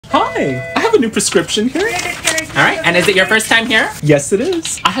Hi, I have a new prescription here. All right, and is it your first time here? Yes, it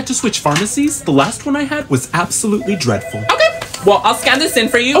is. I had to switch pharmacies. The last one I had was absolutely dreadful. Okay, well, I'll scan this in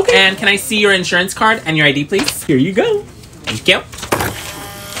for you. Okay. And can I see your insurance card and your ID, please? Here you go. Thank you.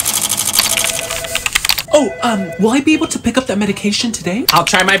 Oh, will I be able to pick up that medication today? I'll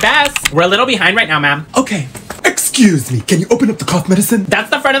try my best. We're a little behind right now, ma'am. Okay. Excuse me, can you open up the cough medicine? That's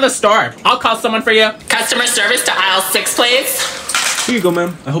the front of the store. I'll call someone for you. Customer service to aisle 6, please. Here you go,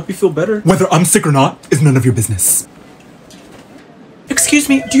 ma'am. I hope you feel better. Whether I'm sick or not is none of your business. Excuse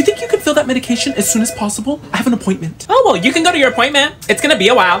me, do you think you could fill that medication as soon as possible? I have an appointment. Oh, well, you can go to your appointment. It's gonna be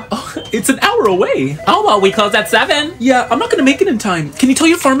a while. Oh, it's an hour away. Oh, well, we close at 7. Yeah, I'm not gonna make it in time. Can you tell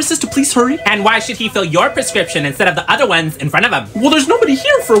your pharmacist to please hurry? And why should he fill your prescription instead of the other ones in front of him? Well, there's nobody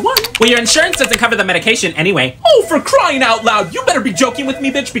here for one. Well, your insurance doesn't cover the medication anyway. Oh, for crying out loud, you better be joking with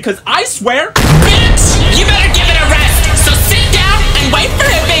me, bitch, because I swear... Bitch, you better give it a rest. So sit down and wait for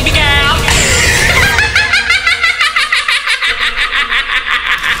it,